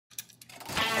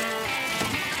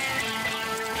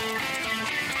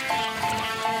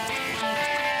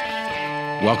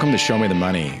Welcome to Show Me the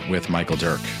Money with Michael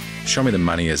Dirk. Show Me the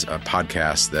Money is a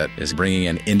podcast that is bringing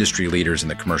in industry leaders in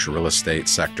the commercial real estate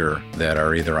sector that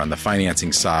are either on the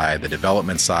financing side, the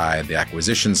development side, the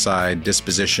acquisition side,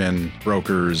 disposition,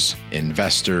 brokers,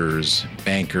 investors,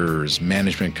 bankers,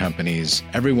 management companies,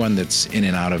 everyone that's in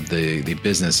and out of the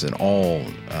business and all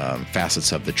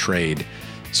facets of the trade,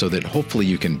 so that hopefully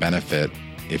you can benefit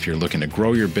if you're looking to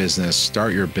grow your business,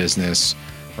 start your business,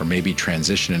 or maybe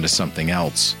transition into something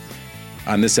else.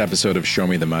 On this episode of Show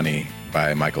Me the Money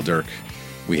by Michael Dirk,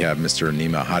 we have Mr.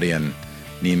 Neema Ahadian.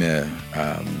 Neema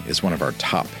is one of our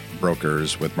top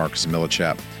brokers with Marcus &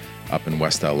 Millichap up in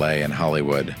West LA and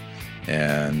Hollywood,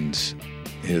 and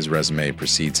his resume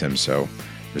precedes him, so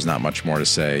there's not much more to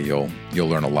say. You'll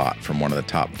learn a lot from one of the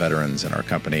top veterans in our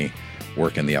company,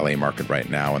 work in the LA market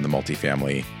right now in the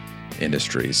multifamily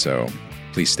industry. So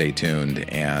please stay tuned,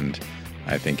 and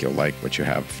I think you'll like what you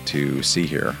have to see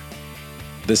here.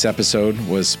 This episode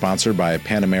was sponsored by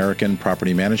Pan American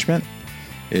Property Management.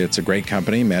 It's a great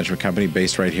company, management company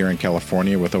based right here in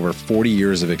California with over 40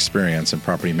 years of experience in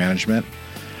property management,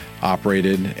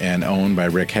 operated and owned by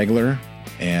Rick Hegler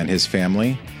and his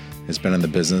family, has been in the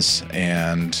business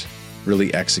and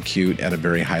really execute at a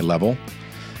very high level.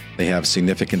 They have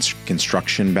significant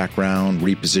construction background,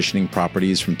 repositioning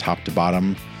properties from top to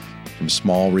bottom, from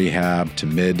small rehab to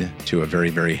mid to a very,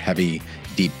 very heavy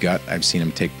deep gut. I've seen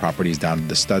them take properties down to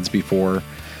the studs before.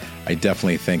 I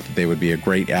definitely think that they would be a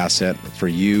great asset for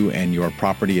you and your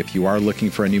property if you are looking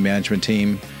for a new management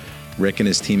team. Rick and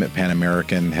his team at Pan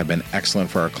American have been excellent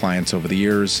for our clients over the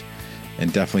years,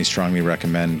 and definitely strongly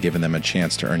recommend giving them a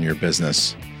chance to earn your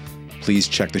business. Please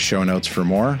check the show notes for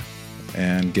more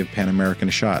and give Pan American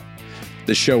a shot.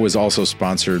 This show was also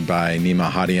sponsored by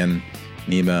Neema Ahadian.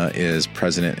 Neema is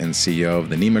president and CEO of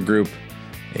the Neema Group,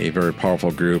 a very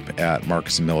powerful group at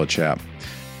Marcus & Millichap.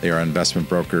 They are investment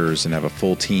brokers and have a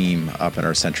full team up in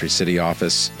our Century City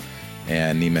office.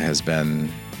 And Neema has been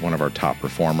one of our top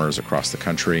performers across the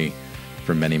country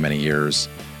for many, many years.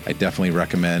 I definitely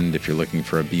recommend, if you're looking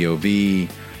for a BOV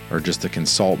or just a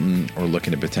consultant, or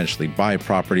looking to potentially buy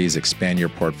properties, expand your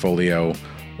portfolio,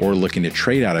 or looking to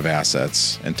trade out of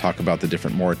assets and talk about the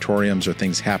different moratoriums or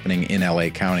things happening in LA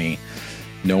County,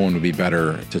 no one would be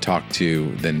better to talk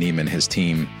to than Neema and his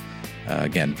team.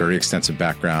 Again, very extensive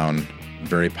background,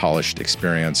 very polished,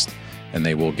 experienced, and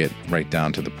they will get right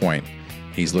down to the point.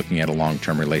 He's looking at a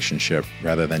long-term relationship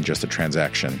rather than just a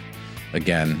transaction.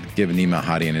 Again, give Neema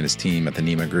Ahadian and his team at the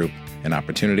Neema Group an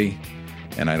opportunity,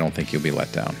 and I don't think you'll be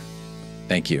let down.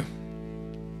 Thank you.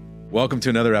 Welcome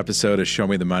to another episode of Show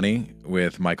Me the Money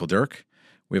with Michael Dirk.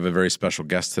 We have a very special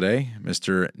guest today,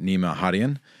 Mr. Neema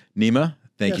Ahadian. Neema,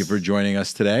 thank you for joining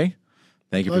us today.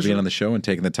 Thank you for being on the show and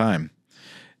taking the time.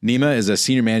 Neema is a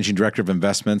Senior Managing Director of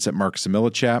Investments at Marcus &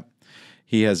 Millichap.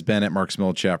 He has been at Marcus &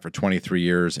 Millichap for 23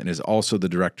 years and is also the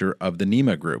director of the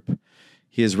Neema Group.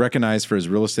 He is recognized for his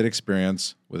real estate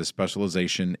experience with a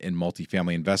specialization in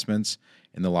multifamily investments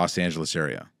in the Los Angeles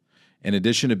area. In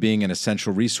addition to being an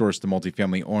essential resource to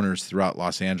multifamily owners throughout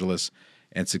Los Angeles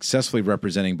and successfully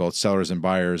representing both sellers and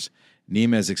buyers,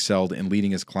 Neema has excelled in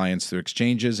leading his clients through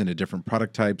exchanges into different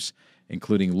product types,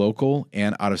 including local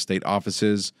and out-of-state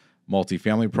offices,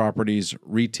 multifamily properties,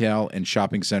 retail and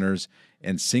shopping centers,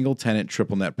 and single-tenant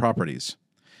triple-net properties.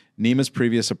 Neema's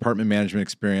previous apartment management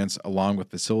experience, along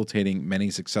with facilitating many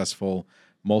successful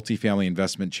multifamily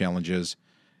investment challenges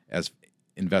as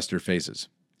investor faces.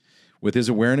 With his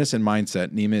awareness and mindset,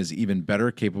 Neema is even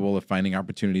better capable of finding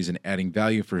opportunities and adding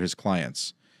value for his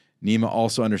clients. Neema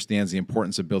also understands the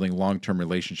importance of building long-term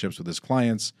relationships with his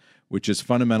clients, which is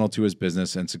fundamental to his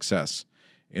business and success.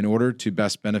 In order to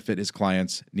best benefit his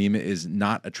clients, Neema is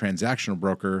not a transactional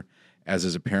broker, as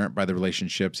is apparent by the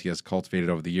relationships he has cultivated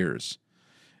over the years.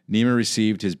 Neema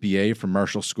received his BA from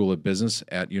Marshall School of Business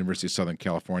at University of Southern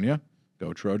California.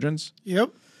 Go Trojans.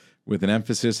 Yep. With an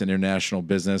emphasis in international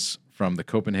business from the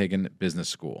Copenhagen Business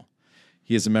School.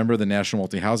 He is a member of the National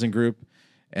Multi-Housing Group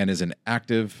and is an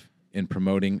active in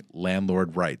promoting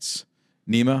landlord rights.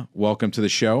 Neema, welcome to the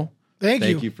show. Thank you.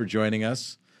 Thank you for joining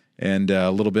us. And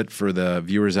a little bit for the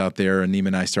viewers out there, Neema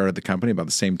and I started the company about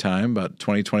the same time, about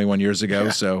 21 years ago.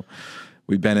 So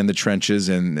we've been in the trenches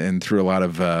and through a lot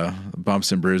of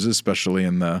bumps and bruises, especially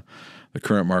in the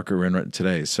current market we're in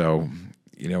today. So,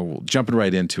 jumping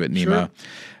right into it, Neema.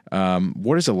 Sure.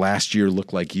 What does the last year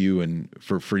look like you and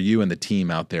for you and the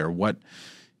team out there? What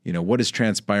is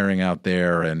transpiring out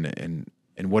there and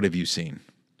what have you seen?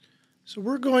 So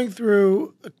we're going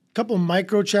through a couple of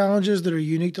micro challenges that are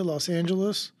unique to Los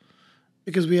Angeles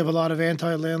because we have a lot of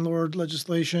anti-landlord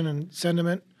legislation and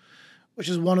sentiment. which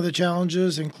is one of the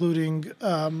challenges, including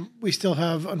we still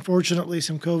have, unfortunately,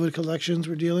 some COVID collections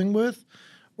we're dealing with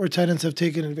where tenants have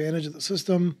taken advantage of the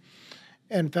system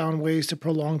and found ways to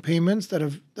prolong payments that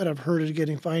have hurted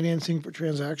getting financing for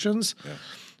transactions. Yeah.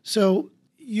 So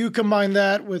you combine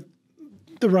that with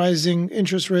the rising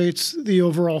interest rates, the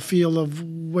overall feel of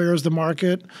where's the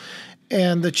market,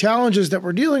 and the challenges that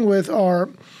we're dealing with are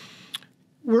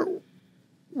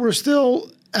we're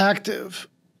still active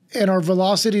and our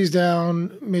velocity is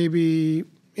down maybe,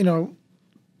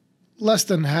 less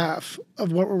than half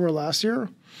of what we were last year,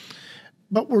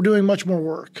 but we're doing much more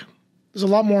work. There's a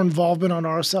lot more involvement on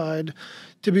our side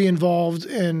to be involved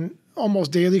in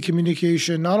almost daily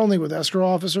communication, not only with escrow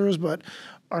officers, but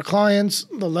our clients,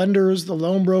 the lenders, the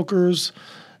loan brokers,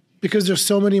 because there's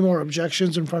so many more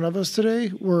objections in front of us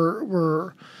today.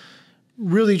 We're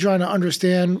really trying to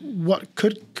understand what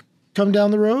could come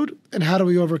down the road and how do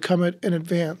we overcome it in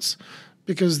advance,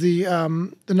 because the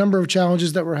number of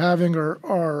challenges that we're having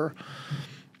are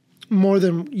more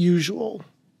than usual.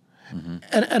 Mm-hmm.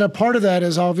 And a part of that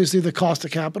is obviously the cost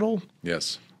of capital.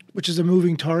 Yes. Which is a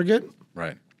moving target.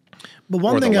 Right. But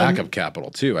one thing the lack of capital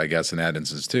too, I guess, in that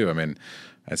instance too. I mean,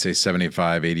 I'd say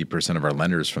 75, 80% of our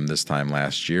lenders from this time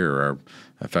last year are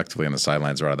effectively on the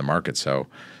sidelines or out of the market. So,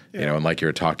 and like you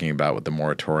were talking about with the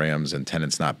moratoriums and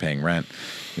tenants not paying rent,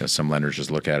 some lenders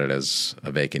just look at it as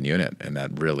a vacant unit, and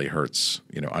that really hurts,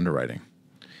 underwriting.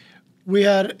 We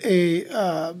had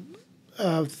a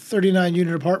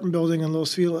 39-unit apartment building in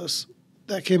Los Feliz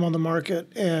that came on the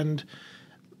market, and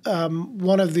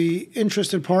one of the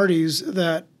interested parties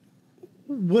that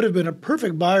would have been a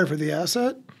perfect buyer for the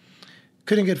asset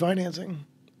couldn't get financing.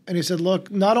 And he said,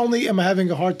 look, not only am I having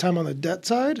a hard time on the debt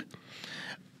side,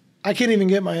 I can't even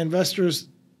get my investors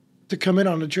to come in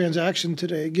on a transaction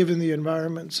today, given the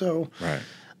environment. So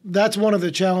that's one of the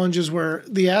challenges where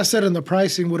the asset and the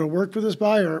pricing would have worked for this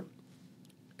buyer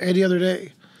any other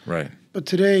day. Right. But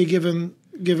today, given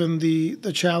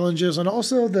the challenges and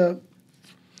also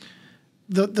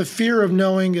the fear of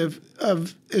knowing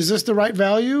of is this the right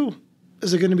value?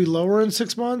 Is it going to be lower in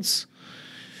 6 months?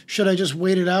 Should I just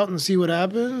wait it out and see what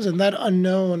happens? And that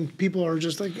unknown, people are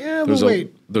just like, we'll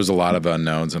wait. There's a lot of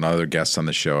unknowns, and other guests on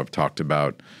the show have talked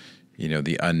about,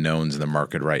 the unknowns in the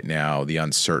market right now, the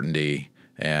uncertainty.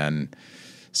 And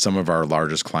some of our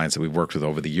largest clients that we've worked with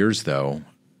over the years, though,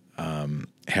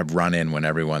 have run in when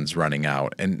everyone's running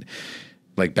out. And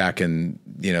like back in,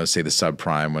 say the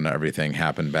subprime, when everything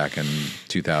happened back in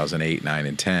 2008, 9,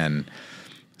 and 10,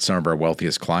 some of our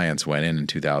wealthiest clients went in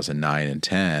 2009 and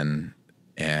 10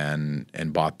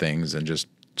 and bought things and just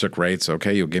took rates.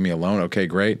 Okay, you'll give me a loan. Okay,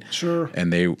 great. Sure.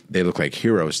 And they look like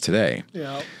heroes today.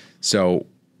 Yeah. So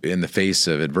in the face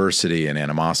of adversity and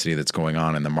animosity that's going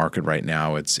on in the market right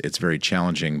now, it's very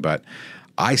challenging. But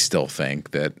I still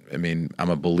think that, I'm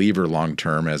a believer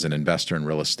long-term as an investor in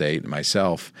real estate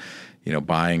myself,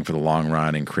 buying for the long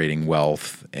run and creating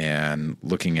wealth and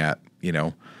looking at,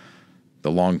 the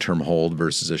long-term hold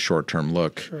versus a short-term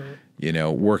look. Sure.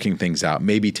 Working things out,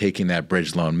 maybe taking that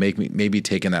bridge loan, maybe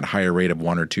taking that higher rate of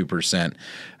 1 or 2%.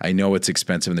 I know it's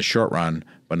expensive in the short run,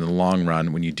 but in the long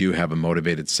run, when you do have a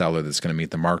motivated seller that's going to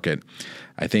meet the market,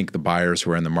 I think the buyers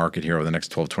who are in the market here over the next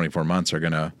 12, 24 months are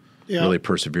going to really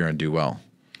persevere and do well.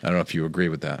 I don't know if you agree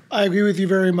with that. I agree with you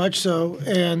very much so.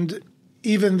 And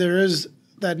even there is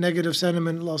that negative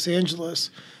sentiment in Los Angeles,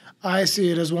 I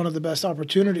see it as one of the best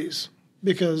opportunities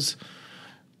because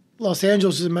Los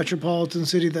Angeles is a metropolitan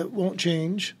city that won't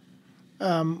change.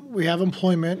 We have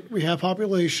employment. We have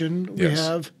population. We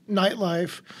have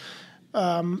nightlife.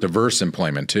 Diverse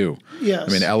employment, too.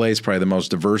 Yes. LA is probably the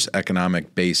most diverse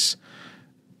economic base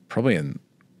probably in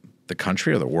the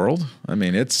country or the world.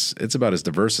 It's about as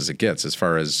diverse as it gets as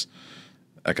far as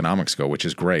economics go, which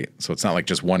is great. So it's not like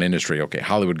just one industry. Okay,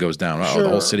 Hollywood goes down. The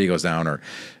whole city goes down, or,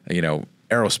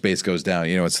 aerospace goes down.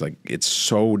 It's like it's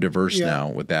so diverse now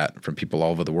with that from people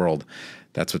all over the world.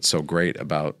 That's what's so great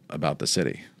about the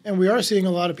city. And we are seeing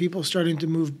a lot of people starting to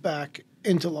move back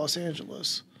into Los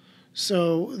Angeles.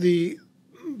 So the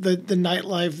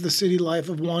nightlife, the city life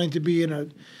of wanting to be in a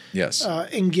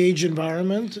engaged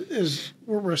environment is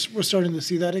we're starting to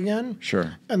see that again.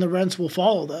 Sure. And the rents will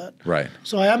follow that. Right.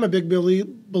 So I am a big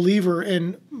believer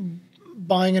in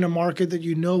buying in a market that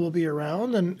will be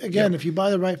around. And again, if you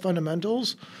buy the right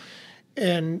fundamentals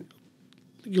and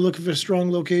you're looking for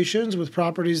strong locations with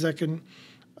properties that can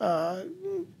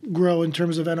grow in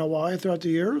terms of NOI throughout the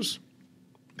years,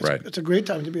 it's a great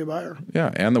time to be a buyer.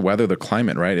 Yeah, and the weather, the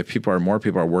climate, right? If more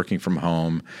people are working from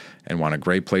home and want a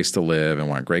great place to live and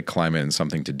want a great climate and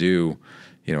something to do,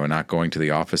 and not going to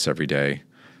the office every day,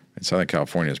 and Southern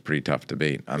California is pretty tough to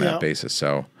beat on that basis.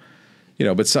 So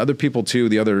But some other people too,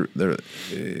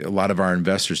 a lot of our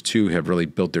investors too have really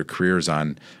built their careers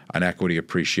on equity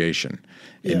appreciation.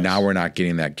 And Yes. now we're not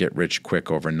getting that get rich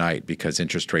quick overnight because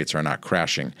interest rates are not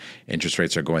crashing. Interest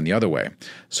rates are going the other way.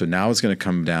 So now it's going to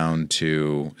come down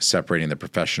to separating the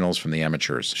professionals from the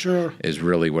amateurs. Sure. Is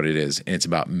really what it is. And it's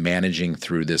about managing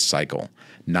through this cycle,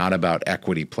 not about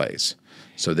equity plays.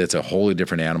 So that's a wholly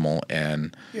different animal,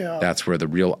 and that's where the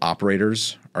real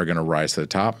operators are going to rise to the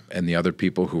top, and the other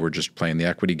people who were just playing the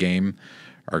equity game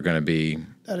are going to be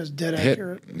That is dead hit.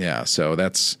 accurate. Yeah, so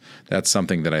that's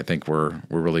something that I think we're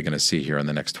really going to see here in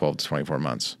the next 12 to 24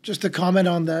 months. Just to comment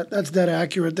on that, that's dead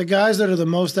accurate. The guys that are the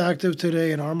most active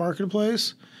today in our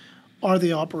marketplace are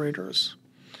the operators,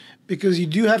 because you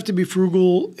do have to be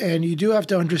frugal and you do have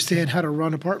to understand how to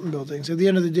run apartment buildings. At the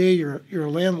end of the day, you're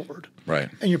a landlord. Right.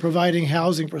 And you're providing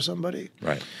housing for somebody.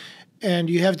 Right. And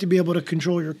you have to be able to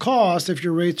control your cost if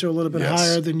your rates are a little bit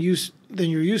higher than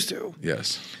you're used to.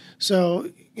 Yes. So,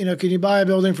 can you buy a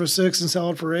building for 6 and sell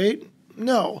it for 8?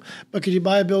 No. But can you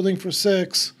buy a building for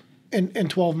 6 in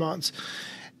 12 months?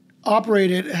 Operate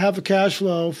it, have a cash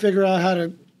flow, figure out how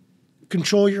to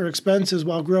control your expenses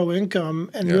while grow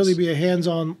income and really be a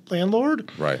hands-on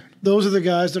landlord. Right. Those are the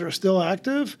guys that are still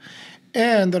active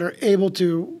and that are able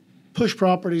to push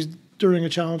properties during a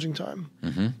challenging time.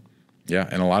 Mm-hmm. Yeah,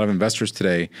 and a lot of investors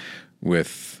today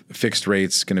with fixed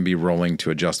rates going to be rolling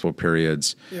to adjustable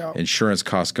periods, insurance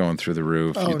costs going through the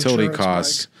roof, utility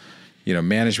costs,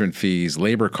 management fees,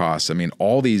 labor costs. I mean,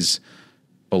 all these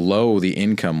below the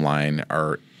income line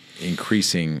are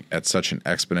increasing at such an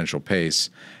exponential pace.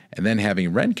 And then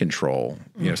having rent control,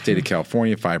 state of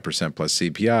California, 5% plus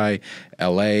CPI,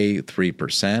 LA,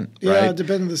 3%. Yeah, right? it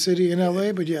depends on the city in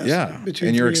LA, but yes. Yeah,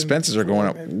 and your expenses are going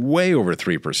up way over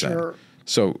 3%. Sure.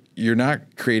 So you're not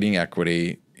creating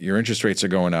equity. Your interest rates are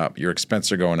going up. Your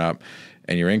expenses are going up.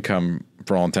 And your income,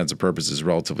 for all intents and purposes, is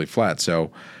relatively flat.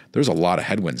 So there's a lot of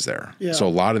headwinds there. Yeah. So a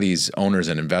lot of these owners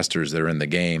and investors that are in the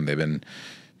game, they've been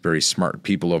very smart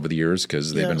people over the years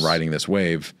because they've been riding this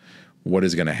wave. What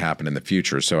is going to happen in the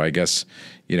future? So I guess,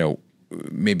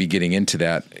 maybe getting into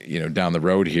that, down the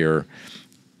road here,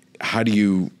 how do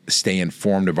you stay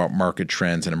informed about market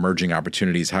trends and emerging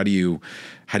opportunities? How do you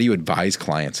advise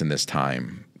clients in this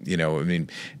time?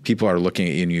 People are looking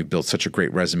at you and you've built such a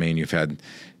great resume and you've had,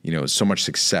 so much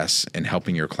success in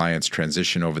helping your clients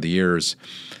transition over the years.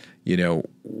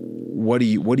 What do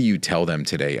you tell them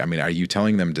today? I mean, are you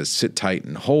telling them to sit tight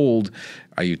and hold?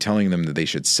 Are you telling them that they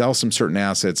should sell some certain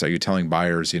assets? Are you telling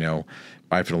buyers,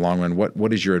 buy for the long run?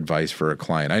 What is your advice for a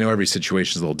client? I know every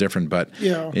situation is a little different, but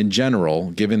in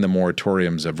general, given the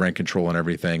moratoriums of rent control and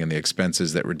everything and the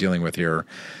expenses that we're dealing with here,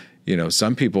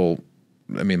 some people,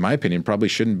 in my opinion, probably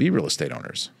shouldn't be real estate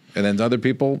owners. And then other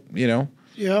people,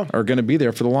 are going to be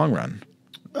there for the long run.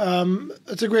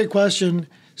 That's a great question.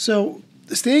 So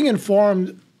staying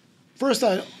informed, first,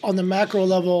 on the macro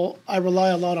level, I rely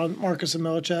a lot on Marcus and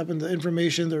Millichap and the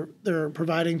information they're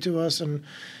providing to us, and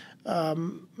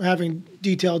having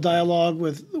detailed dialogue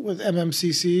with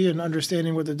MMCC and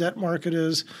understanding what the debt market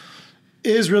is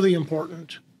really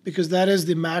important, because that is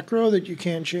the macro that you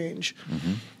can't change.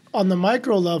 Mm-hmm. On the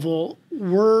micro level,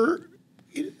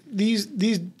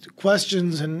 these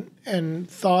questions and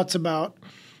thoughts about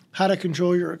how to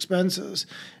control your expenses.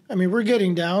 We're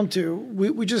getting down to,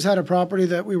 we just had a property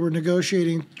that we were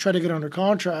negotiating, try to get under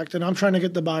contract, and I'm trying to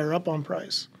get the buyer up on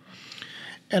price.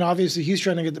 And obviously he's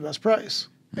trying to get the best price.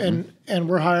 Mm-hmm. And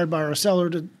we're hired by our seller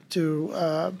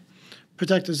to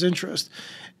protect his interest.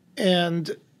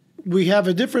 And we have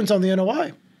a difference on the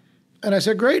NOI. And I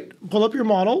said, great, pull up your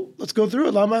model. Let's go through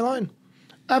it line by line.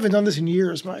 I haven't done this in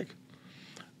years, Mike.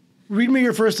 Read me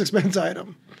your first expense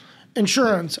item.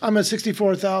 Insurance, I'm at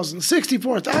 $64,000.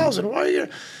 $64,000, why are you?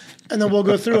 And then we'll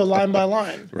go through a line by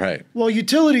line. Right. Well,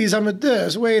 utilities, I'm at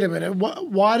this. Wait a minute.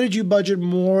 Why did you budget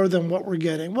more than what we're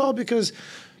getting? Well, because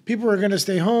people are going to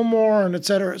stay home more and et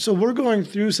cetera. So we're going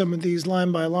through some of these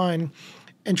line by line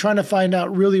and trying to find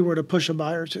out really where to push a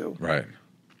buyer to. Right.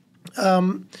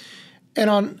 And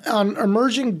on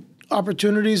emerging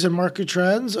opportunities and market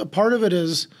trends, a part of it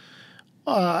is,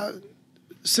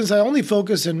 since I only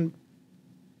focus in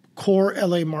core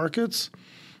LA markets,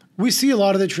 we see a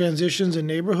lot of the transitions in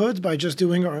neighborhoods by just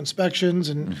doing our inspections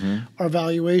and our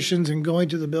valuations and going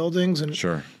to the buildings and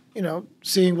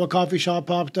seeing what coffee shop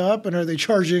popped up and are they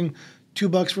charging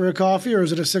 $2 for a coffee or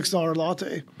is it a $6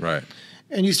 latte? Right.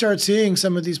 And you start seeing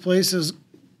some of these places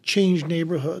change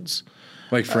neighborhoods.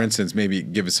 Like, for instance, maybe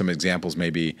give us some examples,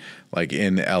 maybe like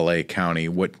in LA County,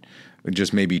 what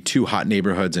just maybe 2 hot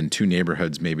neighborhoods and 2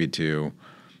 neighborhoods maybe to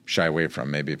shy away from,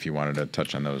 maybe if you wanted to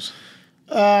touch on those.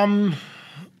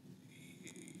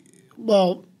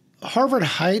 Well, Harvard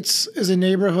Heights is a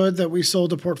neighborhood that we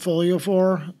sold a portfolio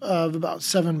for of about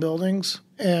 7 buildings.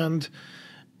 And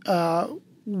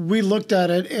we looked at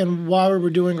it, and while we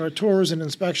were doing our tours and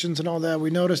inspections and all that,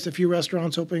 we noticed a few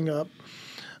restaurants opening up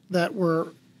that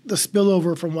were the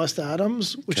spillover from West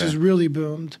Adams, which has really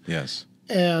boomed. Yes.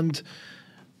 And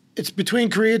it's between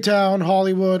Koreatown,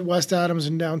 Hollywood, West Adams,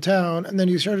 and downtown. And then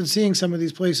you started seeing some of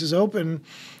these places open,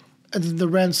 and the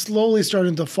rents slowly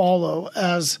starting to follow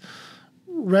as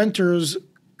renters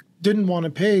didn't want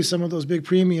to pay some of those big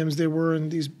premiums they were in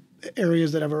these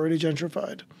areas that have already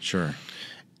gentrified. Sure.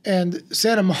 And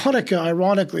Santa Monica,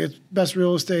 ironically, it's best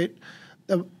real estate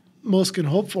that most can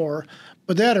hope for,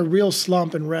 but they had a real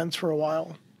slump in rents for a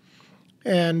while.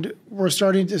 And we're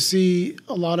starting to see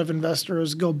a lot of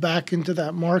investors go back into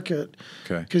that market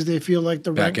because they feel like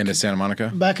the back into Santa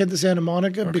Monica? Back into Santa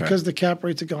Monica because the cap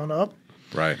rates have gone up.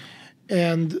 Right.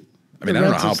 And I mean, I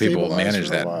don't know how people manage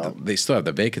that. They still have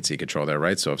the vacancy control there,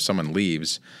 right? So if someone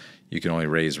leaves, you can only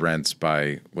raise rents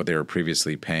by what they were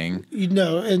previously paying.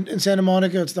 No, in Santa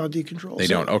Monica, it's not decontrolled. They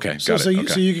don't. Okay, got it. Okay.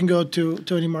 So you can go to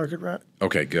any market rent.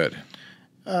 Okay, good.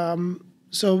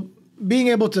 So being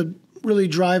able to really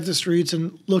drive the streets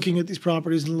and looking at these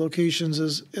properties and locations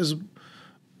is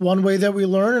one way that we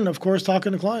learn, and of course,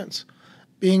 talking to clients,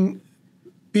 being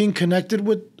connected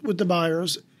with the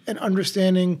buyers and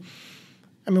understanding.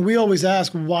 I mean, we always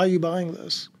ask, why are you buying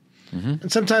this? Mm-hmm.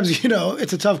 And sometimes,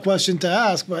 it's a tough question to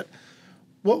ask, but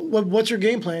what's your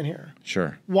game plan here?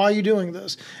 Sure. Why are you doing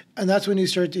this? And that's when you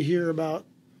start to hear about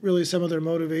really some of their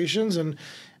motivations and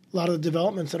a lot of the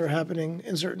developments that are happening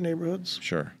in certain neighborhoods.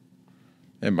 Sure.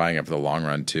 And buying it for the long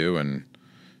run, too. And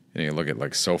you look at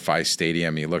like SoFi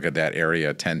Stadium, you look at that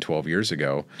area 10, 12 years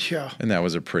ago. Yeah. And that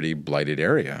was a pretty blighted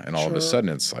area. And all of a sudden,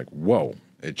 it's like, whoa,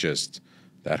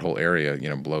 that whole area,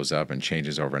 blows up and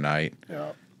changes overnight.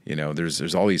 Yeah.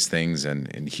 There's all these things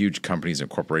and huge companies and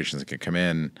corporations that can come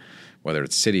in, whether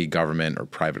it's city, government, or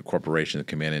private corporations that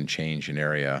come in and change an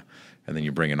area. And then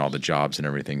you bring in all the jobs and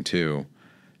everything, too.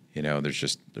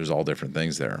 There's all different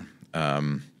things there.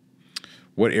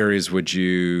 What areas would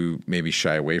you maybe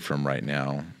shy away from right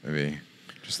now? Maybe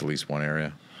just at least one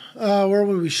area? Where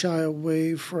would we shy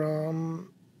away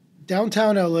from?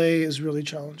 Downtown LA is really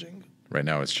challenging. Right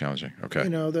now it's challenging. Okay.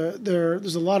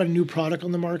 There's a lot of new product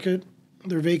on the market.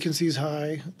 Their vacancy is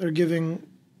high. They're giving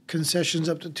concessions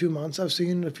up to 2 months. I've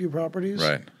seen a few properties.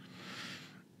 Right.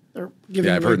 They're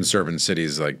giving I've heard in certain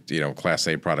cities like, Class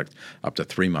A product up to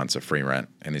 3 months of free rent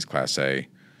in these Class A.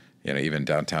 Even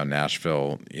downtown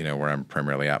Nashville, where I'm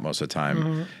primarily at most of the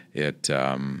time, it,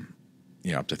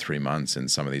 up to 3 months in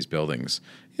some of these buildings.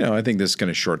 I think this is going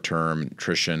to short-term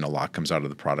attrition. A lot comes out of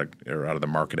the product or out of the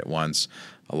market at once.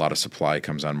 A lot of supply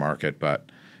comes on market,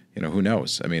 but, who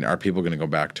knows? I mean, are people going to go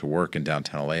back to work in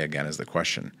downtown LA again is the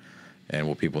question. And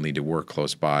will people need to work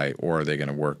close by, or are they going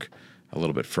to work a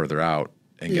little bit further out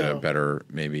and get a better,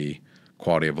 maybe,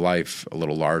 quality of life, a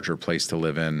little larger place to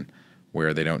live in,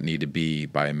 where they don't need to be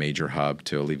by a major hub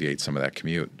to alleviate some of that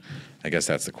commute? I guess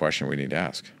that's the question we need to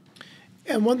ask.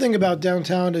 And one thing about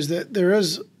downtown is that there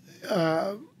is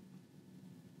a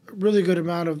really good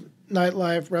amount of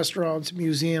nightlife, restaurants,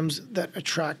 museums that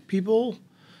attract people.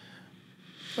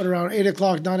 But around 8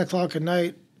 o'clock, 9 o'clock at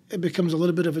night, it becomes a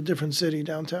little bit of a different city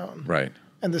downtown. Right.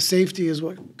 And the safety is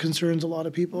what concerns a lot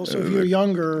of people. So if you're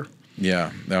younger...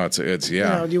 Yeah. No, it's do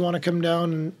you want to come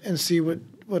down and see what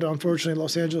unfortunately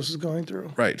Los Angeles is going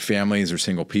through? Right. Families or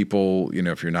single people,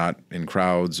 if you're not in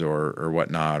crowds or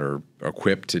whatnot or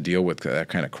equipped to deal with that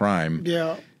kind of crime,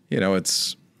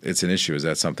 it's an issue. Is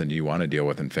that something you want to deal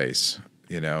with and face?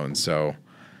 And so,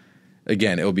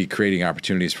 again, it'll be creating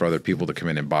opportunities for other people to come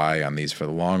in and buy on these for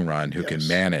the long run who can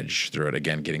manage through it.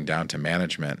 Again, getting down to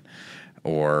management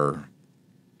or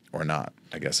not,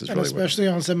 I guess, is really especially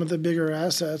on some of the bigger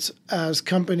assets, as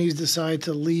companies decide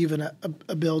to leave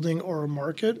a building or a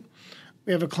market.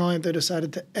 We have a client that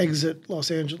decided to exit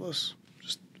Los Angeles,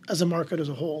 just as a market as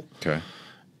a whole. Okay.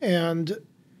 And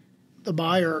the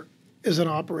buyer is an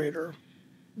operator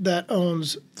that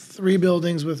owns 3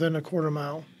 buildings within a quarter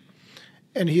mile.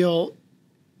 And he'll,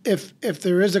 if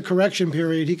there is a correction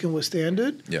period, he can withstand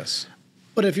it. Yes.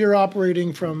 But if you're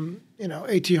operating from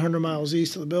 1,800 miles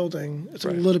east of the building, it's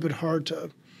a little bit hard to.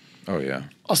 Oh, yeah.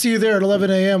 I'll see you there at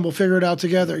 11 a.m. We'll figure it out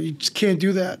together. You just can't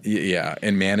do that. Yeah.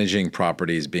 And managing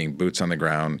properties, being boots on the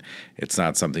ground, it's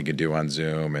not something you can do on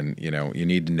Zoom. And, you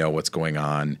need to know what's going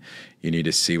on. You need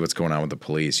to see what's going on with the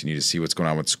police. You need to see what's going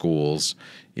on with schools.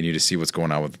 You need to see what's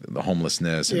going on with the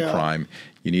homelessness and crime.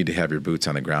 You need to have your boots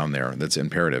on the ground there. That's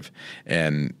imperative.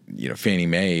 And, Fannie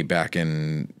Mae back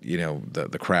in,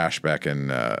 the crash back in,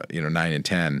 9 and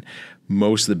 10,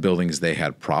 most of the buildings they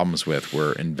had problems with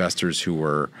were investors who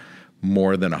were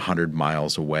more than 100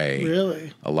 miles away.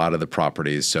 Really? A lot of the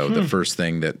properties. So the first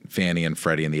thing that Fannie and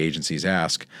Freddie and the agencies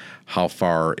ask, how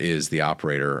far is the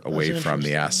operator away from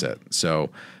the asset?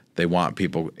 So they want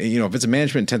people, if it's a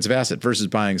management intensive asset versus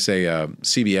buying, say, a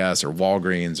CVS or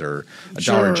Walgreens or a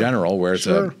Dollar General, where it's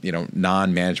a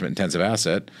non-management intensive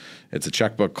asset, it's a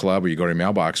checkbook club, or you go to your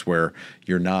mailbox where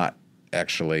you're not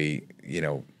actually,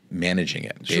 managing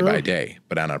it day by day.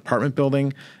 But on an apartment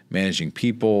building, managing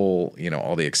people,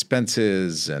 all the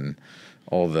expenses and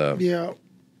all the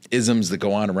isms that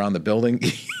go on around the building,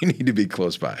 you need to be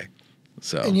close by.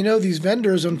 So, and these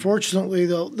vendors, unfortunately,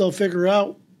 they'll figure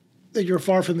out that you're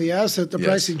far from the asset. The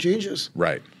pricing changes.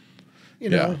 Right.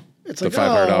 It's the like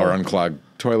 $500 unclogged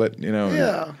toilet.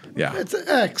 Yeah. It's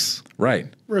X. Right.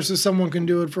 Versus someone can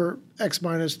do it for X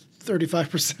minus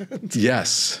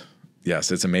 35%.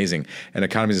 Yes, it's amazing. And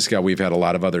economies of scale, we've had a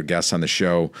lot of other guests on the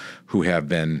show who have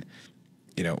been,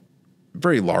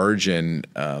 very large in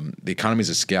the economies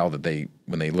of scale that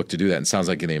when they look to do that. And it sounds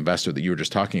like the investor that you were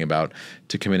just talking about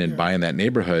to come in and buy in that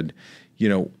neighborhood,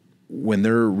 when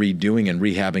they're redoing and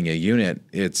rehabbing a unit,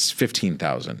 it's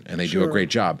 $15,000 and they do a great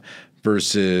job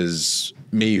versus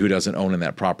me who doesn't own in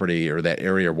that property or that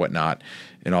area or whatnot.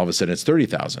 And all of a sudden it's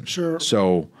 $30,000. Sure.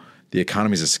 So the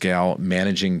economies of scale,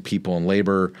 managing people and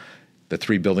labor, the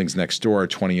 3 buildings next door are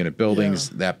 20-unit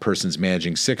buildings. That person's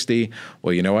managing 60.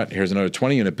 Well, you know what? Here's another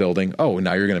 20-unit building. Oh,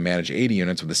 now you're going to manage 80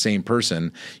 units with the same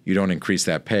person. You don't increase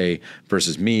that pay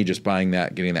versus me just buying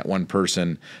that, getting that one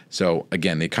person. So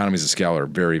again, the economies of scale are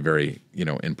very, very,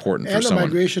 important for someone. And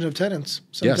the migration of tenants.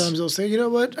 Sometimes they'll say, you know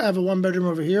what? I have a 1-bedroom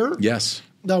over here. Yes.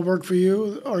 That'll work for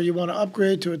you. Or you want to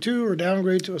upgrade to a 2 or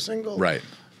downgrade to a single. Right.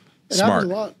 It Smart.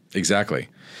 happens a lot. Exactly.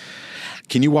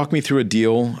 Can you walk me through a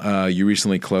deal you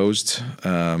recently closed?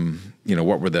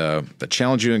 What were the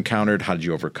challenges you encountered? How did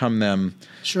you overcome them?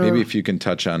 Sure. Maybe if you can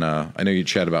touch on I know you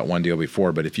chatted about one deal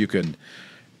before, but if you could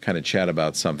kind of chat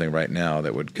about something right now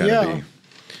that would kind of be.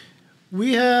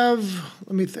 We have,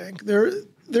 let me think.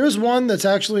 There's one that's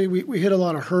actually, we hit a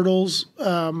lot of hurdles.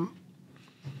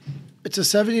 It's a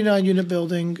 79-unit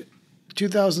building,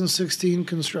 2016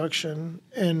 construction,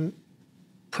 in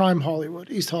prime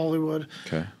Hollywood, East Hollywood,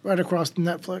 right across from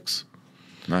Netflix.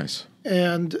 Nice.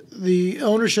 And the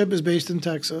ownership is based in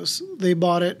Texas. They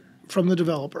bought it from the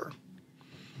developer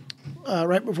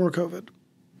right before COVID.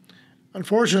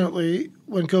 Unfortunately,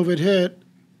 when COVID hit,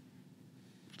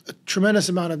 a tremendous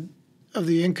amount of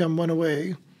the income went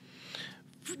away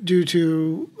due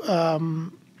to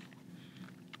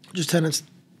just tenants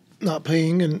not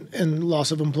paying and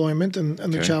loss of employment and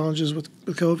the challenges with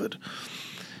COVID.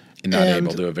 And not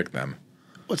able to evict them.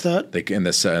 What's that? The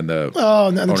tenant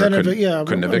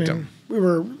couldn't evict them.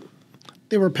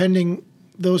 They were pending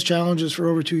those challenges for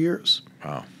over 2 years.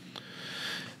 Wow.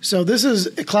 So this is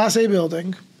a Class A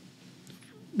building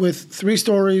with 3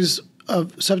 stories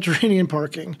of subterranean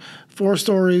parking, 4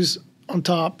 stories on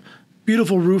top,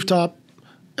 beautiful rooftop,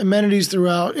 amenities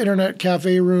throughout, internet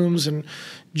cafe rooms and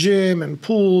gym and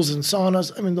pools and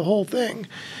saunas. I mean, the whole thing.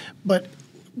 But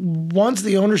once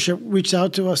the ownership reached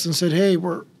out to us and said, hey,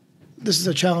 this is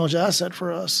a challenge asset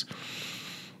for us,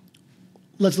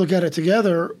 let's look at it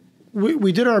together.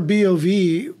 We did our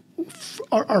BOV.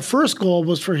 Our first goal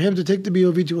was for him to take the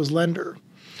BOV to his lender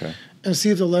and see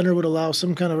if the lender would allow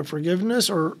some kind of a forgiveness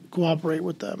or cooperate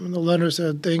with them. And the lender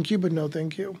said, thank you, but no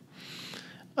thank you.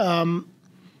 Our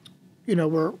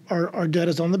debt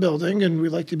is on the building, and we'd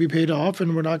like to be paid off,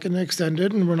 and we're not going to extend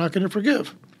it, and we're not going to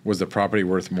forgive. Was the property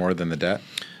worth more than the debt?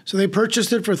 So they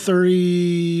purchased it for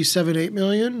 $37.8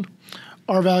 million.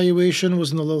 Our valuation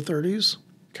was in the low 30s.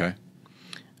 Okay.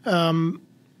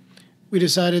 We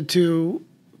decided to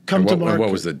come to market.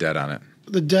 What was the debt on it?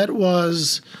 The debt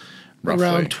was roughly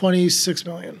around $26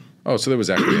 million. Oh, so there was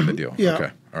equity in the deal. Yeah.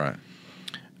 Okay. All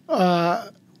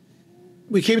right.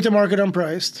 We came to market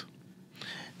unpriced,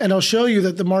 and I'll show you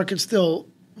that the market's still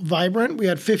vibrant. We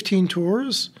had 15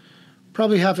 tours,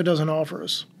 probably half a dozen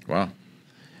offers. Wow.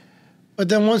 But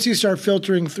then once you start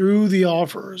filtering through the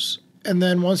offers, and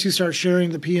then once you start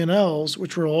sharing the P&Ls,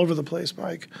 which were all over the place,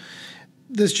 Mike,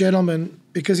 this gentleman,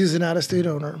 because he's an out-of-state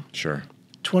owner,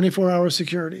 24-hour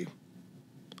security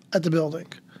at the building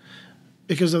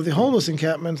because of the homeless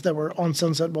encampments that were on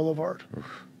Sunset Boulevard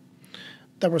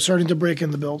that were starting to break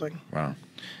in the building. Wow.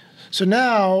 So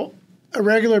now a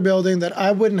regular building that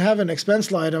I wouldn't have an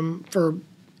expense item for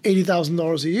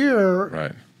 $80,000 a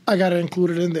year, I got to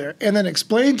include it in there. And then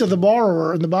explain to the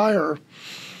borrower and the buyer,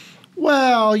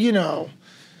 well,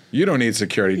 You don't need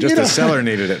security. Just the seller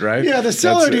needed it, right? Yeah, the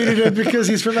seller needed it because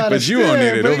he's from out of state. But you won't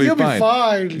need it. It'll be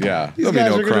fine. Yeah, These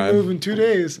guys are going to move in 2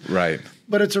 days. Right.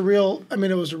 But it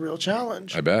was a real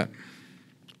challenge. I bet.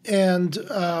 And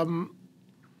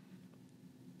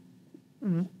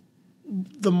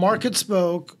the market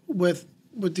spoke with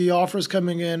the offers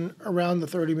coming in around the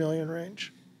 30 million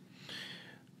range.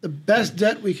 The best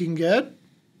debt we can get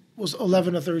was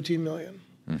 11 to 13 million.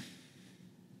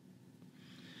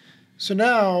 So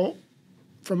now,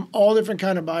 from all different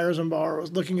kind of buyers and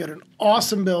borrowers, looking at an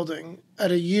awesome building at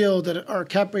a yield that our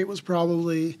cap rate was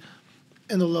probably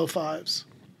in the low fives.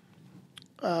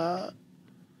 But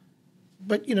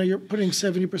you're putting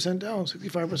 70% down,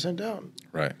 65% down.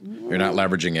 Right. You're not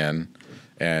leveraging in,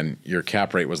 and your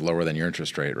cap rate was lower than your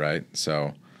interest rate, right?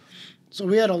 So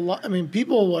we had a lot. I mean,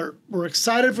 people were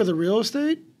excited for the real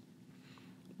estate,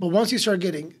 but once you start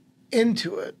getting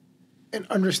into it and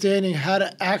understanding how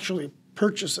to actually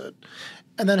purchase it,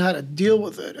 and then how to deal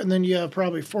with it, and then you have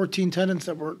probably 14 tenants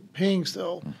that weren't paying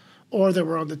still, or that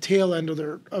were on the tail end of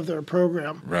their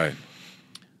program. Right.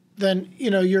 Then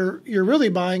you're really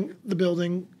buying the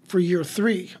building for year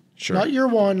 3, Sure. Not year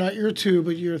 1, not year 2,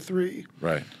 but year 3.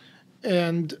 Right.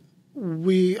 And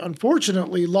we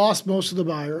unfortunately lost most of the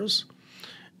buyers,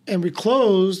 and we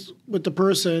closed with the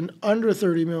person under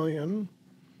 30 million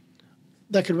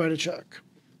that could write a check.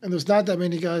 And there's not that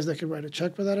many guys that could write a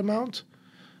check for that amount,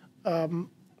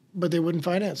 but they wouldn't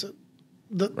finance it.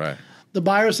 The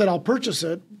buyer said, I'll purchase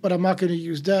it, but I'm not going to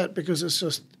use debt because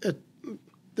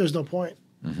there's no point.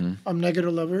 Mm-hmm. I'm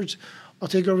negative leverage. I'll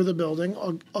take over the building.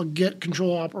 I'll get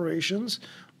control operations.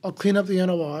 I'll clean up the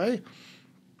NOI.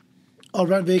 I'll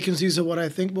rent vacancies of what I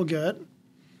think we'll get.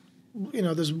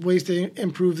 There's ways to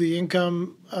improve the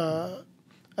income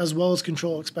as well as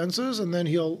control expenses, and then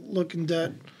he'll look in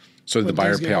debt. So did the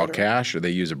buyer pay all cash, or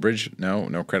they use a bridge?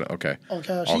 No credit. Okay. All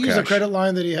cash. He used a credit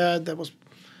line that he had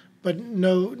but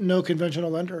no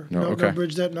conventional lender. No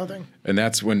bridge debt, nothing. And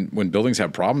that's when buildings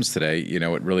have problems today.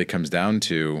 It really comes down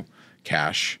to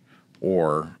cash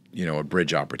or a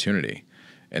bridge opportunity,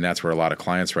 and that's where a lot of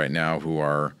clients right now who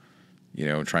are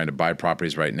trying to buy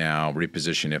properties right now,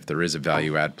 reposition if there is a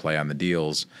value add play on the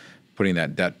deals, putting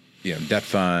that debt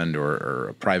fund or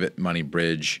a private money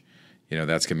bridge.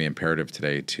 That's going to be imperative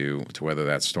today to weather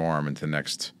that storm into the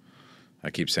next,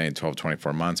 I keep saying 12,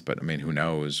 24 months, but I mean, who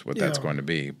knows what that's going to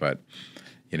be. But,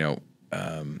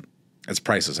 it's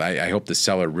priceless. I hope the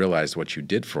seller realized what you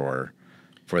did for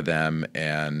them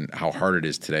and how hard it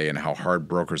is today and how hard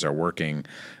brokers are working.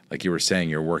 Like you were saying,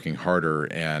 you're working harder,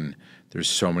 and there's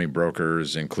so many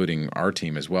brokers, including our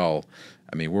team as well.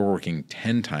 I mean, we're working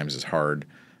 10 times as hard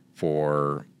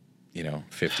for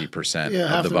 50%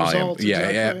 of the volume. Results,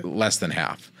 exactly. Less than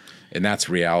half. And that's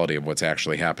reality of what's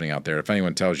actually happening out there. If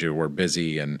anyone tells you we're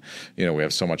busy and we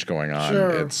have so much going on,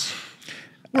 sure.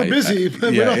 We're busy.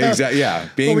 But exactly. Yeah,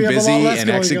 being busy and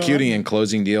executing on. And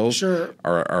closing deals sure.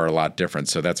 are a lot different.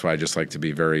 So that's why I just like to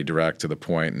be very direct to the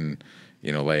point and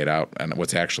lay it out and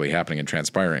what's actually happening and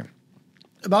transpiring.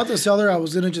 About the seller, I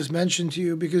was going to just mention to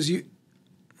you because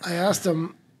I asked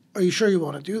them, "Are you sure you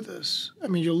want to do this? I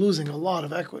mean, you're losing a lot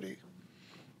of equity.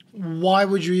 Why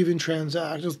would you even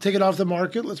transact? Just take it off the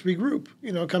market. Let's regroup.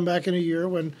 Come back in a year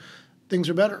when things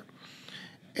are better."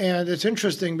 And it's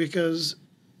interesting because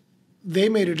they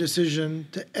made a decision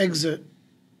to exit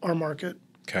our market.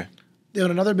 Okay. They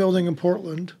own another building in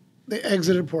Portland. They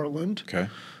exited Portland. Okay.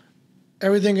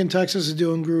 Everything in Texas is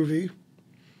doing groovy.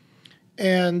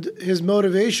 And his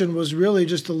motivation was really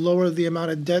just to lower the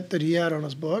amount of debt that he had on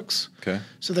his books,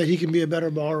 so that he can be a better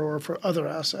borrower for other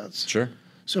assets. Sure.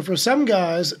 So for some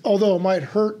guys, although it might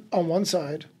hurt on one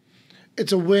side,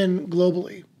 it's a win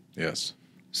globally. Yes.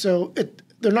 So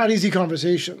they're not easy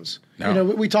conversations. No.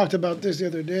 We talked about this the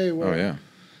other day. Where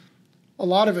a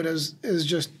lot of it is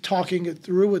just talking it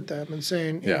through with them and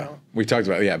saying, you know. We talked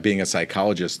about, being a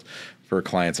psychologist for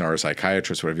clients or a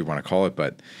psychiatrist, whatever you want to call it,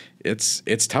 but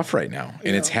it's tough right now.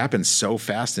 And it's happened so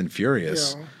fast and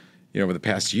furious, over the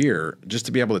past year, just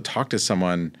to be able to talk to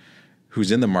someone who's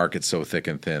in the market so thick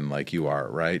and thin like you are,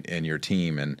 right, and your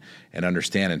team, and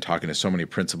understand, and talking to so many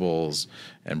principals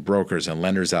and brokers and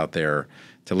lenders out there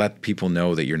to let people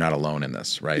know that you're not alone in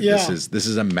this, right? Yeah. This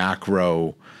is a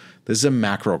macro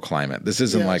climate. This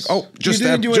isn't like, just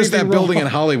that wrong. building in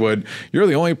Hollywood, you're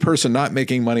the only person not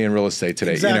making money in real estate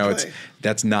today. Exactly.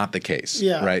 That's not the case,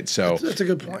 yeah, right? So that's a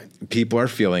good point. People are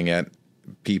feeling it.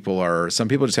 Some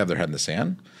people just have their head in the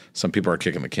sand. Some people are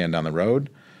kicking the can down the road.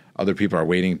 Other people are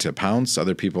waiting to pounce.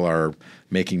 Other people are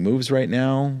making moves right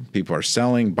now. People are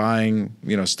selling, buying,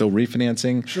 still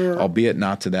refinancing, albeit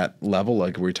not to that level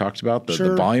like we talked about.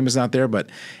 The volume is not there, but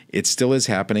it still is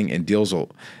happening, and deals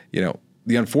will,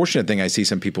 the unfortunate thing I see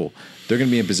some people, they're going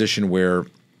to be in a position where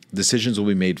decisions will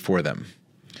be made for them.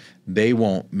 They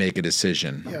won't make a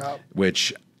decision,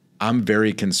 which I'm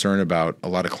very concerned about. A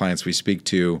lot of clients we speak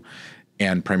to,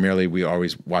 and primarily we are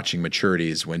always watching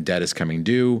maturities when debt is coming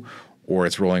due or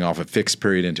it's rolling off a fixed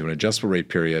period into an adjustable rate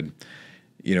period.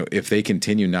 If they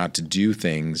continue not to do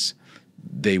things,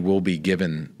 they will be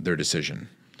given their decision.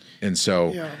 And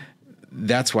so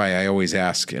that's why I always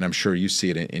ask, and I'm sure you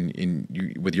see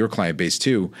it with your client base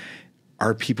too,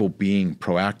 are people being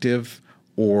proactive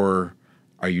or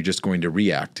are you just going to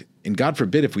react? And God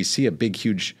forbid if we see a big,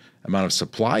 huge amount of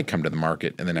supply come to the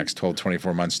market in the next 12,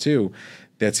 24 months too,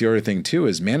 that's the other thing too,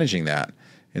 is managing that.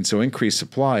 And so increased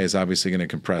supply is obviously going to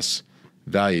compress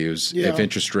values if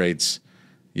interest rates,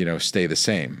 stay the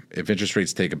same. If interest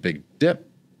rates take a big dip,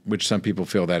 which some people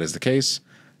feel that is the case,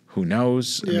 who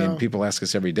knows? I mean, people ask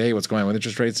us every day what's going on with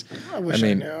interest rates. I wish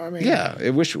I knew. I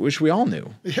wish we all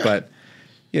knew. Yeah. But,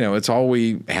 it's all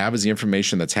we have is the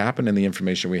information that's happened and the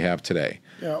information we have today.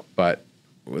 Yeah. But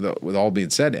with all being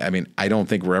said, I don't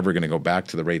think we're ever going to go back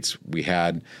to the rates we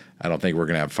had. I don't think we're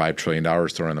going to have $5 trillion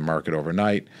thrown in the market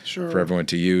overnight for everyone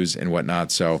to use and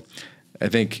whatnot. So I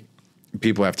think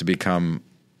people have to become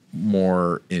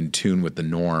more in tune with the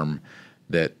norm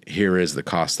that here is the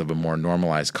cost of a more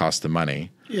normalized cost of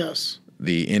money. Yes.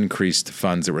 The increased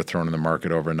funds that were thrown in the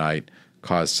market overnight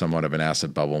caused somewhat of an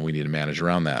asset bubble, and we need to manage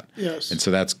around that. Yes. And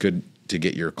so that's good to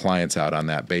get your clients out on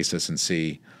that basis and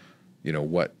see,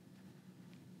 what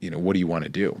do you want to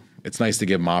do? It's nice to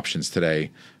give them options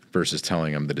today versus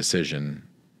telling them the decision,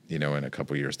 in a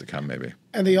couple of years to come maybe.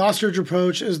 And the ostrich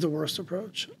approach is the worst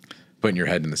approach. Putting your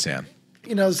head in the sand.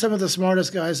 Some of the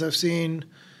smartest guys I've seen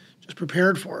just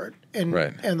prepared for it, and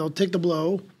they'll take the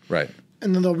blow, and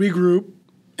then they'll regroup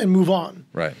and move on.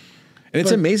 Right. And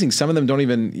it's amazing. Some of them don't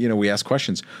even, we ask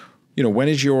questions, when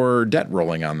is your debt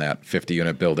rolling on that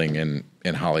 50-unit building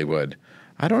in Hollywood?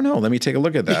 I don't know. Let me take a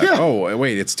look at that. Yeah. Oh,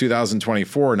 wait, it's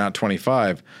 2024, not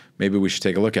 25. Maybe we should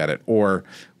take a look at it. Or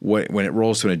when it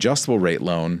rolls to an adjustable rate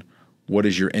loan, what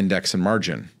is your index and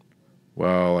margin?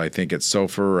 Well, I think it's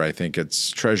SOFR. I think it's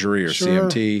Treasury or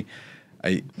CMT.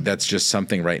 That's just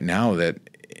something right now that,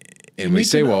 and we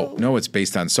say, well, no, it's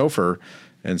based on SOFR.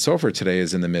 And SOFR today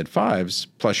is in the mid fives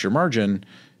plus your margin.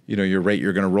 Your rate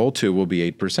you're going to roll to will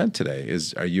be 8% today.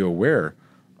 Are you aware?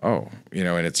 Oh,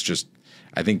 and it's just,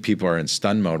 I think people are in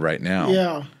stun mode right now.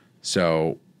 Yeah.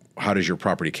 So how does your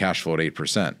property cash flow at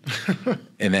 8%?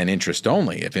 And then interest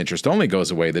only. If interest only goes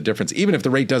away, the difference, even if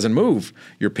the rate doesn't move,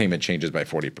 your payment changes by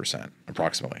 40%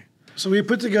 approximately. So we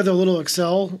put together a little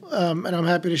Excel, and I'm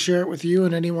happy to share it with you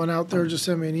and anyone out there. Just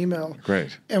send me an email.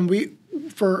 Great. And we,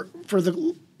 for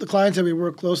the clients that we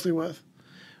work closely with,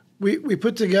 we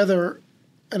put together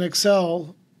an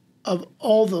Excel of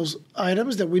all those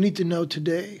items that we need to know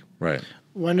today. Right.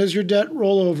 When does your debt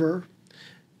roll over?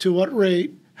 To what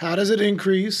rate? How does it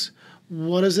increase?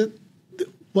 What is it?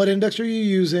 What index are you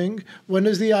using? When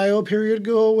does the IO period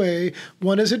go away?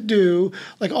 When is it due?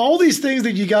 Like all these things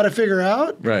that you got to figure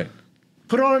out. Right.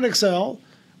 Put it on an Excel.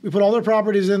 We put all their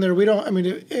properties in there.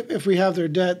 If we have their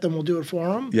debt, then we'll do it for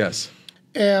them. Yes.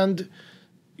 And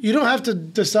you don't have to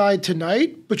decide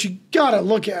tonight, but you got to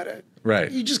look at it.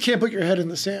 Right. You just can't put your head in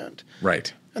the sand.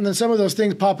 Right. And then some of those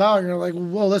things pop out, and you're like,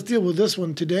 well, let's deal with this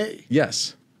one today.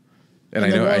 Yes.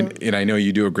 And I know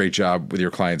you do a great job with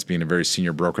your clients being a very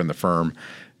senior broker in the firm,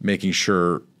 making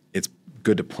sure it's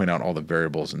good to point out all the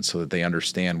variables and so that they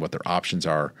understand what their options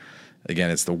are. Again,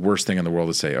 it's the worst thing in the world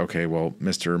to say, okay, well,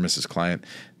 Mr. or Mrs. Client,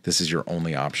 this is your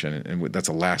only option. And that's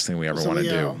the last thing we ever want to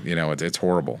do. It's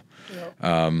horrible.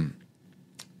 Yeah.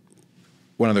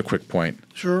 One other quick point.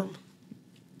 Sure.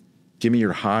 Give me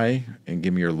your high and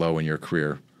give me your low in your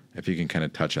career, if you can kind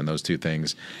of touch on those two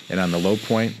things. And on the low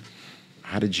point,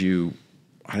 how did you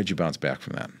bounce back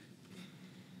from that?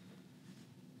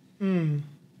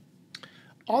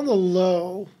 On the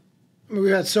low, we've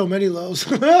had so many lows.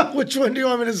 Which one do you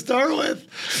want me to start with?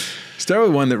 Start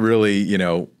with one that really,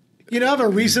 You have a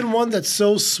recent one that's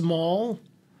so small,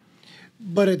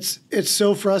 but it's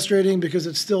so frustrating because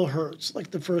it still hurts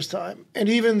like the first time. And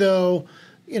even though,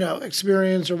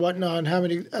 experience or whatnot and how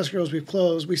many escrows we've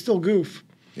closed, we still goof.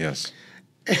 Yes.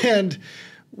 And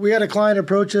we had a client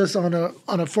approach us on a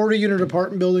 40-unit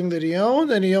apartment building that he owned,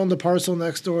 and he owned the parcel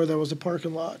next door that was a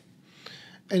parking lot.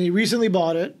 And he recently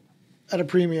bought it at a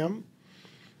premium.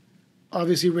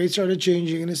 Obviously, rates started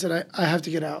changing, and he said, I have to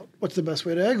get out. What's the best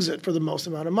way to exit for the most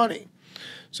amount of money?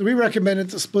 So we recommended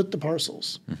to split the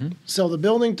parcels, sell the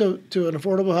building to an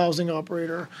affordable housing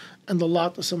operator and the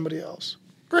lot to somebody else.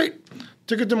 Great.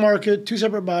 Took it to market, 2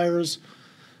 separate buyers.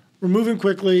 We're moving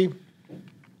quickly.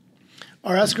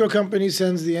 Our escrow company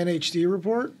sends the NHD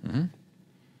report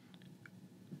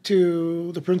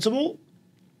to the principal,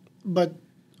 but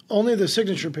only the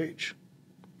signature page.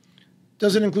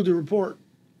 Doesn't include the report.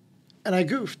 And I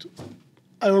goofed.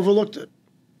 I overlooked it.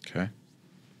 Okay.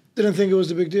 Didn't think it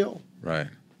was a big deal. Right.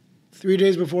 3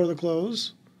 days before the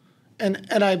close. And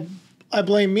I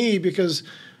blame me because,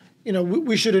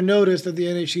 we should have noticed that the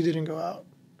NHD didn't go out.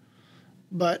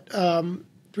 But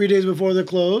 3 days before the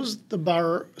close, the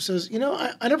buyer says,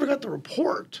 I never got the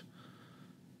report.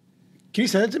 Can you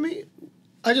send it to me?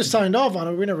 I just signed off on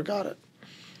it. We never got it.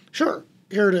 Sure.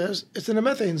 Here it is. It's in a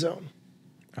methane zone.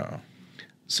 Uh-oh.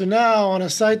 So now on a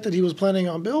site that he was planning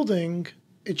on building,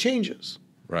 it changes.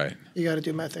 Right. You got to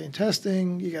do methane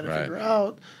testing. You got to figure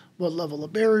out what level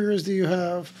of barriers do you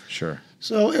have. Sure.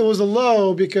 So it was a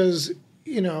low because,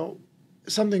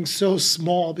 something so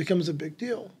small becomes a big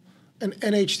deal. An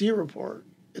NHD report,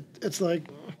 it's like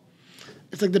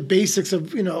the basics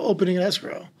of, opening an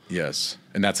escrow. Yes.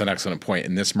 And that's an excellent point.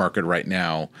 In this market right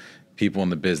now, people in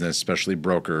the business, especially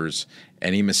brokers,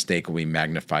 any mistake will be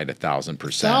magnified 1,000%.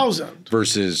 1,000.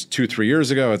 Versus 2-3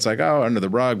 years ago, it's like, oh, under the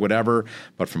rug, whatever.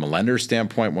 But from a lender's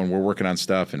standpoint, when we're working on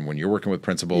stuff and when you're working with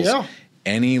principals,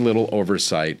 any little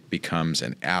oversight becomes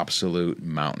an absolute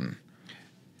mountain.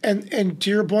 And to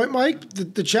your point, Mike,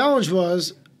 the challenge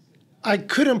was I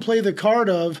couldn't play the card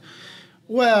of,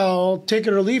 well, take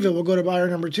it or leave it. We'll go to buyer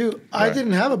number 2. Right. I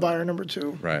didn't have a buyer number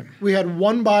 2. Right. We had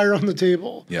one buyer on the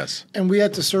table. Yes. And we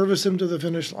had to service him to the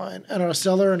finish line. And our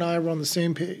seller and I were on the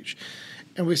same page.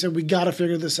 And we said, we got to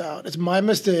figure this out. It's my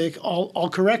mistake. I'll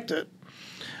correct it.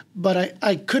 But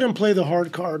I couldn't play the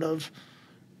hard card of,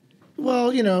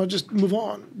 well, just move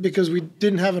on because we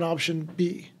didn't have an option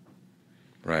B.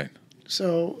 Right.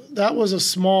 So that was a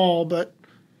small but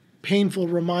painful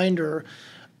reminder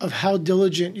of how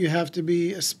diligent you have to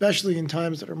be, especially in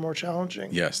times that are more challenging.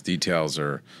 Yes, details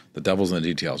are the devil's in the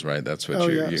details, right? That's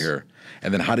what you hear.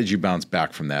 And then how did you bounce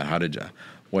back from that? How did you,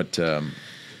 what?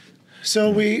 So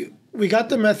we got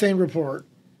the methane report.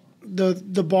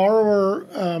 The borrower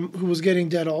who was getting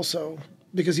debt also,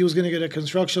 because he was going to get a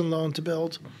construction loan to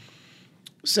build,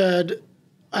 said,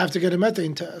 I have to get a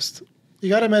methane test. You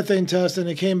got a methane test and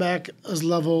it came back as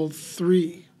level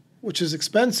 3, which is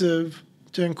expensive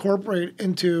to incorporate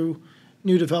into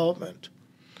new development.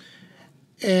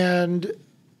 And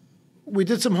we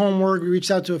did some homework. We reached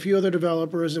out to a few other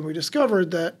developers, and we discovered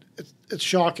that it's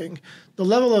shocking. The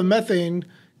level of methane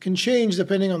can change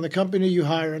depending on the company you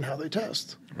hire and how they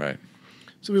test. Right.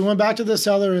 So we went back to the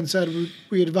seller and said,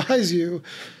 we advise you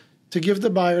to give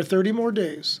the buyer 30 more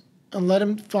days and let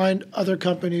him find other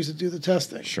companies to do the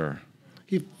testing. Sure.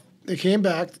 They came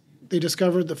back. They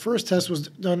discovered the first test was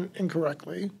done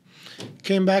incorrectly.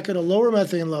 Came back at a lower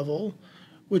methane level,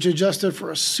 which adjusted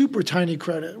for a super tiny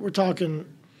credit. We're talking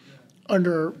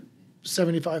under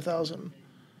 $75,000.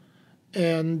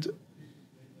 And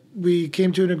we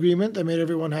came to an agreement that made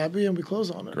everyone happy, and we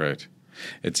closed on it. Great.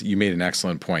 You made an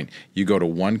excellent point. You go to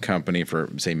one company for,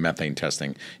 say, methane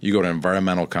testing. You go to an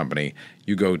environmental company.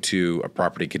 You go to a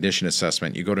property condition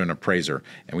assessment. You go to an appraiser,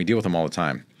 and we deal with them all the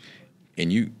time.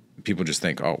 And people just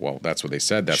think, oh, well, that's what they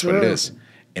said. That's what it is.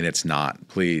 And it's not.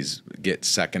 Please get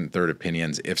second, third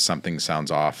opinions if something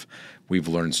sounds off. We've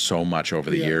learned so much over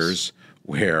the years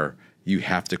where you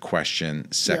have to question,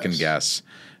 second guess.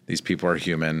 These people are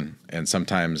human, and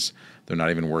sometimes they're not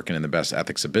even working in the best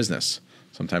ethics of business.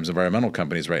 Sometimes environmental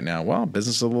companies right now, well,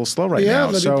 business is a little slow right now.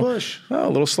 Let me push. Oh, a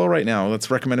little slow right now. Let's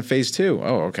recommend a phase 2.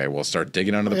 Oh, okay. We'll start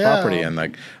digging under the property and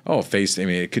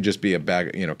it could just be a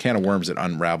bag, can of worms that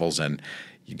unravels, and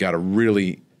you got to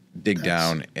really dig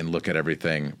down and look at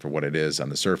everything for what it is on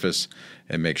the surface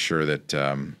and make sure that,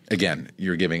 again,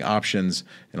 you're giving options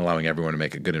and allowing everyone to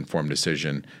make a good informed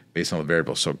decision based on the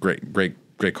variables. So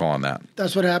great call on that.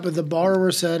 That's what happened. The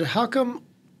borrower said, how come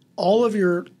all of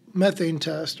your methane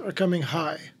tests are coming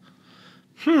high?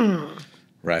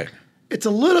 Right. It's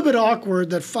a little bit awkward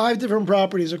that 5 different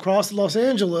properties across Los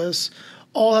Angeles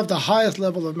all have the highest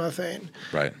level of methane.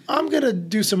 Right. I'm going to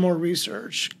do some more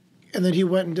research. And then he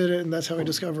went and did it, and that's how he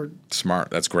discovered. Smart.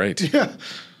 That's great. Yeah.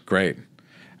 Great.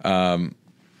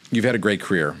 You've had a great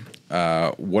career.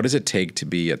 What does it take to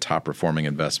be a top-performing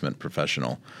investment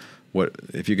professional? What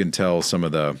if you can tell some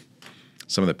of the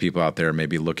people out there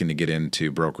maybe looking to get into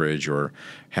brokerage or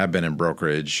have been in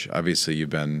brokerage? Obviously, you've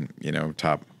been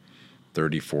top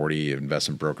 30, 40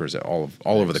 investment brokers all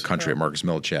over the country at Marcus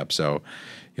Millichap. So,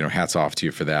 hats off to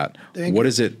you for that. Thank you.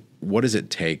 Is it? what does it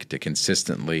take to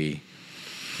consistently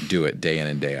do it day in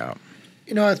and day out?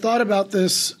 I thought about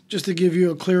this just to give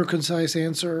you a clear, concise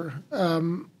answer.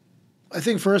 I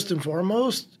think first and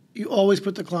foremost, you always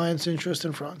put the client's interest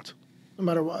in front, no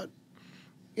matter what.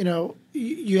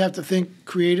 You have to think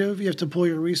creative. You have to pull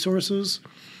your resources.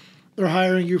 They're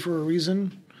hiring you for a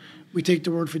reason. We take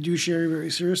the word fiduciary very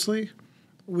seriously.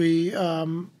 We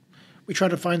try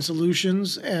to find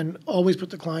solutions and always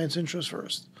put the client's interest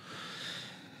first.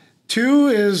 2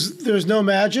 is there's no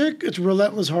magic. It's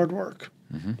relentless hard work.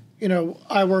 Mm-hmm.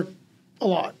 I work a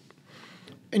lot,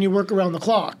 and you work around the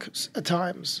clock at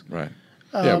times. Right.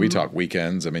 Yeah, we talk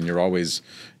weekends. I mean, you're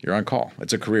on call.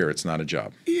 It's a career. It's not a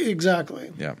job.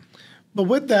 Exactly. Yeah. But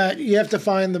with that, you have to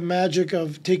find the magic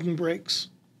of taking breaks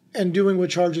and doing what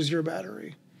charges your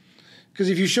battery. Because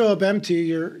if you show up empty,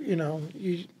 you're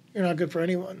not good for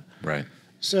anyone. Right.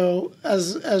 So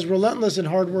as relentless and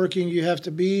hardworking you have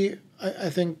to be, I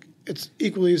think it's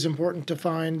equally as important to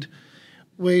find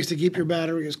ways to keep your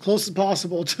battery as close as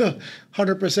possible to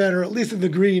 100% or at least in the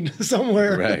green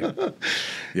somewhere. Right.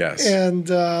 Yes. And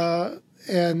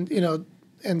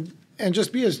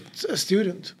just be a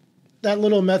student. That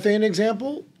little methane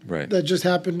example that just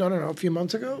happened, I don't know, a few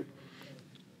months ago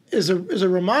is a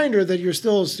reminder that you're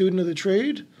still a student of the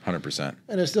trade. 100%.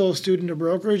 And is still a student of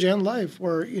brokerage and life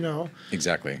where,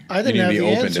 Exactly. I didn't you have need to the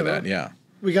be open answer. to that, yeah.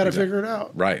 We got to figure it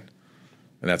out. Right.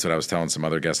 And that's what I was telling some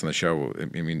other guests on the show.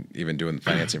 I mean, even doing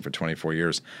financing for 24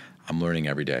 years, I'm learning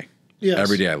every day. Yes.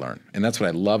 Every day I learn. And that's what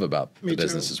I love about Me the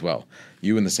business too. as well.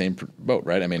 You in the same boat,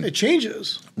 right? I mean, it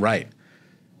changes. Right.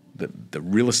 The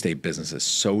real estate business is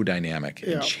so dynamic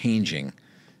and changing,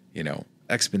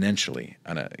 exponentially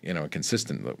on a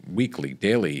consistent weekly,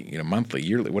 daily, monthly,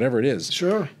 yearly, whatever it is.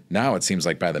 Sure. Now it seems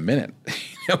like by the minute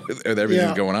with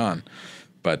everything going on.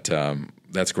 But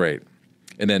that's great.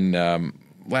 And then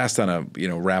last on a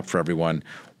wrap for everyone,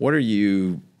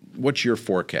 what's your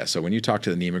forecast? So when you talk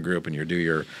to the Neema group and you do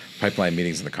your pipeline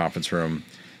meetings in the conference room,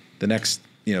 the next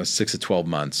 6 to 12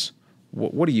 months,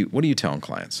 what are you telling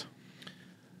clients?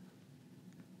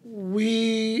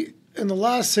 We, in the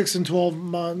last 6 and 12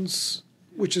 months,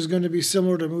 which is going to be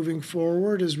similar to moving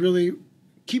forward, is really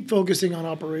keep focusing on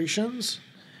operations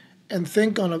and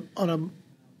think on a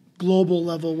global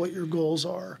level what your goals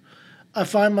are. I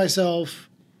find myself,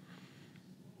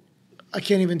 I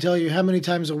can't even tell you how many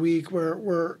times a week where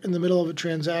we're in the middle of a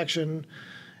transaction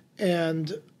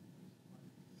and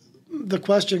the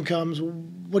question comes,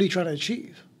 what are you trying to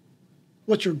achieve?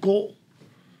 What's your goal?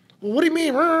 Well, what do you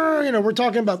mean? We're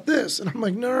talking about this. And I'm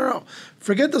like, no.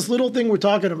 Forget this little thing we're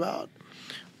talking about.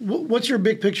 What's your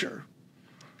big picture?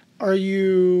 Are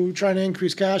you trying to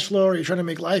increase cash flow? Are you trying to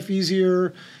make life easier?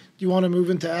 Do you want to move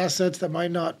into assets that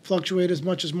might not fluctuate as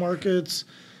much as markets?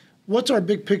 What's our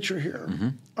big picture here? Mm-hmm.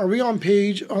 Are we on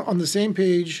the same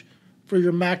page for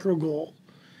your macro goal?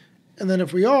 And then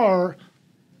if we are,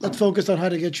 let's focus on how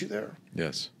to get you there.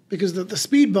 Yes. Because the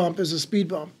speed bump is a speed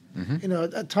bump.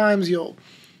 Mm-hmm. At times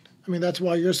that's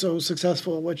why you're so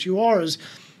successful at what you are, is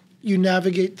you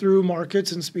navigate through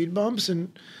markets and speed bumps.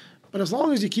 But as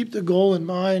long as you keep the goal in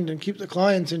mind and keep the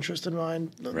client's interest in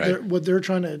mind, what they're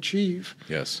trying to achieve.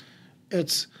 Yes.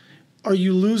 It's, are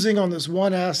you losing on this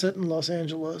one asset in Los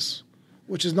Angeles,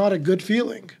 which is not a good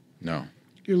feeling? No.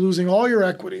 You're losing all your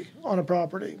equity on a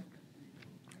property.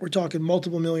 We're talking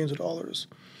multiple millions of dollars.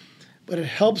 But it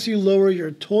helps you lower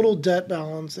your total debt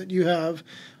balance that you have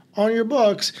on your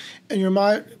books, and you're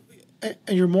more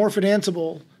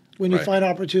financeable when you find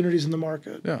opportunities in the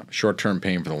market. Yeah, short-term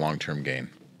pain for the long-term gain.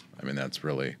 I mean, that's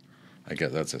really, I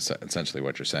guess that's essentially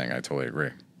what you're saying. I totally agree.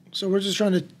 So we're just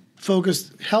trying to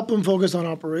help them focus on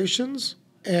operations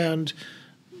and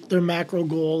their macro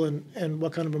goal and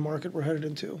what kind of a market we're headed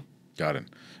into. Got it.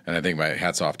 And I think my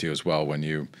hat's off to you as well when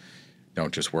you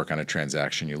don't just work on a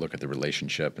transaction, you look at the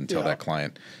relationship and tell that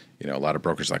client, a lot of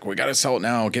brokers are like, we got to sell it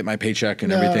now, get my paycheck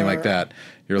and everything like that.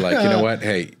 You're like, you know what?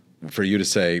 Hey, for you to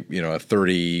say, a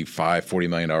 $35, $40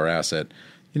 million asset,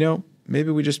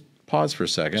 maybe we just pause for a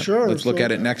second. Sure. Let's look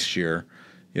at it next year.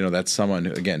 That's someone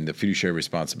who, again, the fiduciary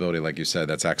responsibility, like you said,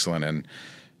 that's excellent. And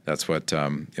that's what,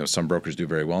 some brokers do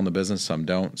very well in the business, some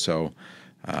don't. So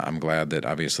I'm glad that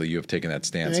obviously you have taken that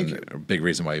stance and a big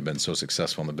reason why you've been so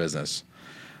successful in the business.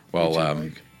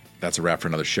 Well, that's a wrap for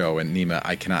another show. And Neema,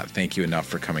 I cannot thank you enough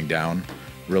for coming down.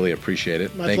 Really appreciate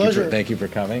it. My pleasure. Thank you for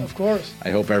coming. Of course. I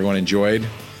hope everyone enjoyed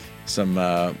some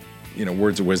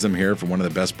words of wisdom here from one of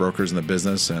the best brokers in the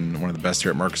business and one of the best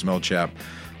here at Millichap.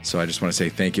 So I just want to say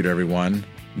thank you to everyone.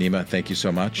 Neema, thank you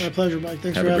so much. My pleasure, Mike.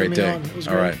 Thanks for having me on. Have a great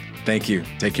day. All right. Thank you.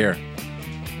 Take care.